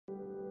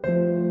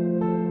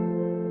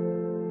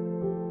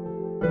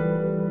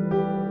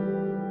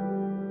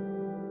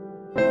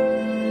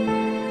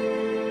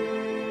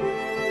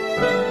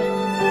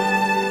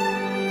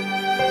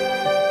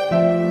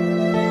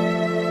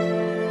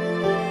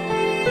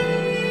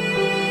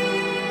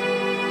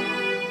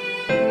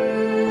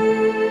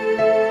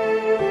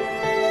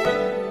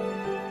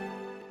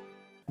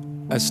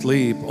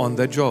asleep on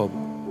the job.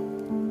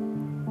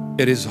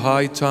 It is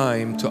high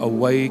time to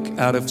awake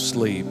out of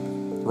sleep.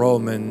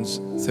 Romans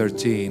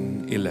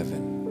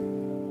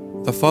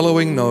 13:11. The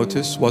following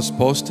notice was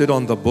posted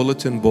on the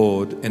bulletin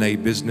board in a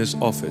business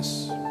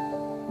office.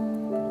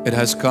 It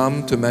has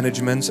come to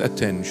management's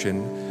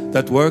attention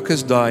that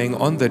workers dying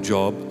on the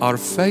job are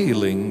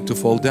failing to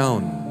fall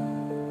down.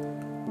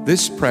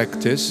 This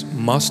practice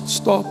must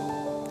stop,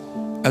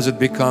 as it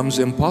becomes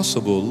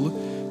impossible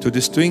to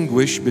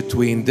distinguish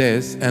between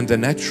death and the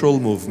natural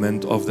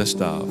movement of the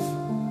staff.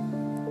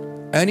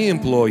 Any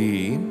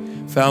employee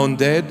found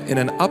dead in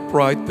an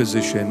upright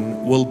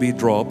position will be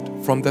dropped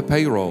from the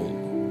payroll.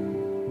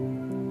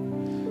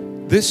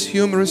 This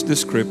humorous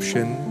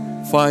description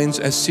finds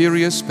a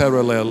serious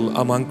parallel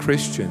among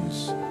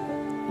Christians.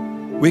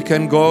 We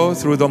can go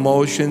through the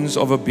motions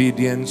of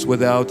obedience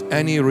without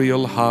any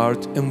real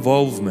heart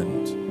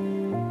involvement.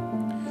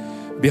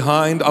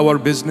 Behind our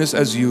business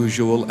as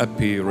usual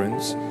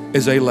appearance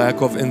is a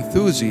lack of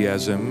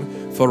enthusiasm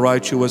for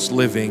righteous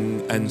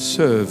living and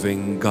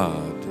serving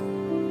God.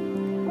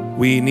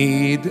 We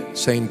need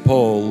St.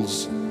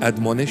 Paul's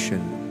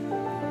admonition.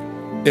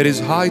 It is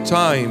high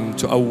time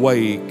to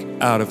awake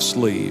out of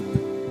sleep.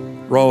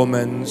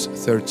 Romans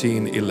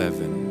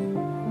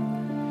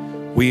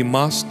 13:11. We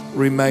must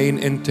remain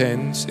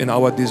intense in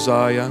our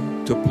desire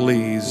to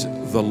please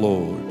the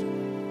Lord.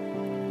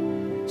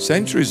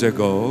 Centuries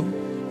ago,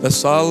 the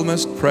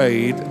psalmist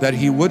prayed that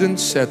he wouldn't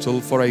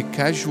settle for a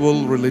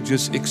casual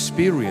religious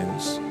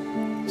experience.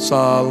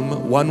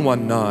 Psalm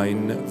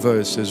 119,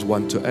 verses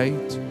 1 to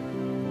 8.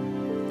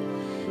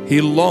 He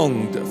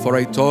longed for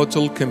a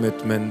total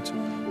commitment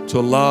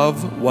to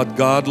love what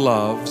God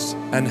loves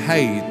and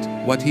hate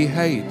what He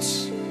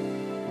hates.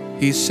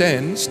 He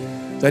sensed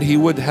that he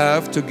would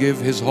have to give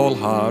his whole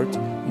heart,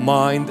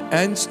 mind,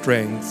 and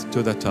strength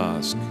to the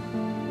task.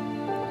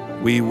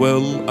 We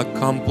will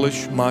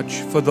accomplish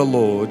much for the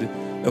Lord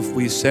if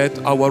we set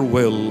our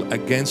will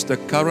against the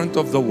current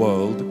of the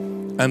world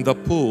and the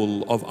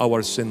pull of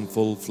our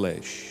sinful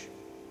flesh.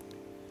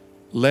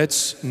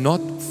 Let's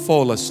not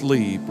fall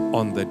asleep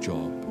on the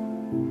job.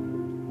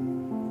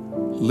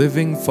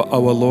 Living for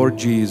our Lord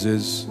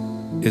Jesus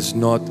is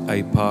not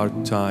a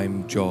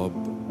part-time job.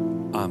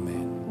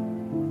 Amen.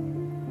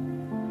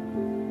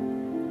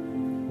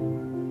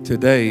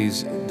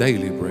 Today's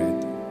daily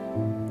bread.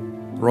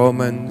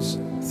 Romans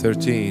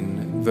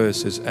 13,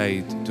 verses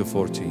 8 to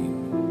 14.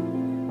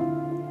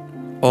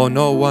 Owe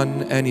no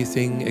one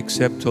anything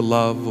except to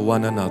love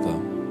one another,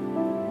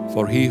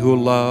 for he who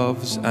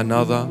loves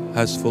another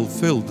has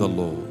fulfilled the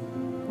law.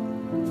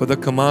 For the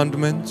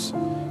commandments,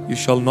 you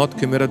shall not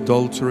commit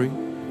adultery,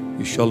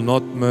 you shall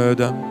not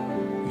murder,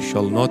 you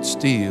shall not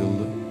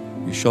steal,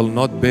 you shall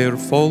not bear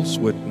false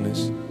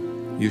witness,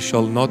 you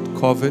shall not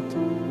covet,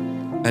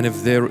 and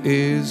if there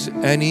is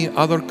any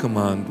other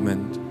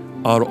commandment,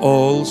 are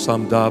all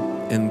summed up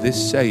in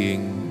this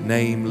saying,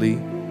 namely,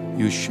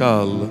 you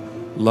shall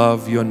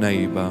love your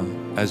neighbor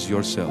as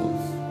yourself.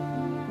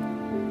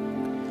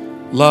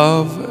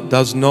 Love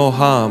does no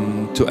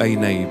harm to a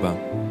neighbor.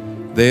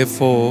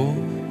 Therefore,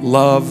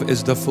 love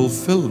is the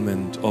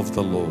fulfillment of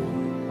the law.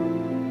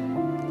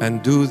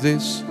 And do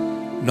this,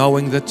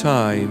 knowing the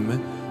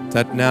time,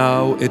 that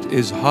now it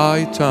is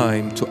high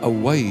time to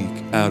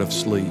awake out of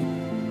sleep.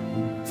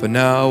 For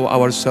now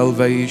our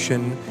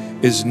salvation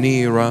is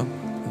nearer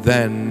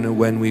than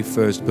when we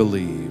first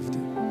believed.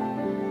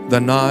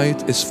 The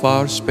night is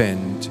far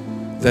spent,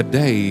 the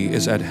day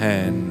is at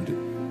hand.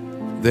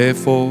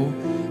 Therefore,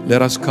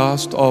 let us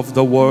cast off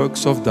the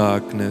works of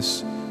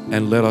darkness,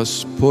 and let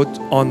us put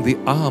on the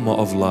armor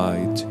of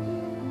light.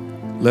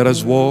 Let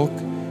us walk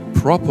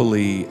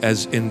properly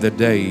as in the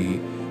day,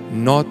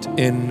 not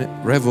in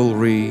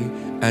revelry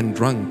and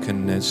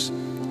drunkenness,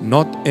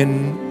 not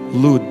in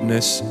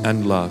lewdness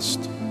and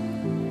lust,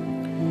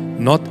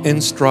 not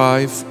in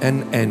strife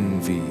and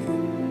envy,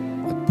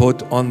 but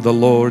put on the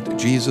Lord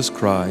Jesus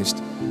Christ,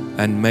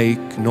 and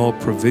make no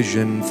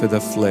provision for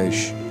the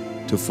flesh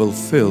to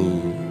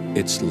fulfill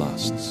its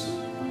lusts.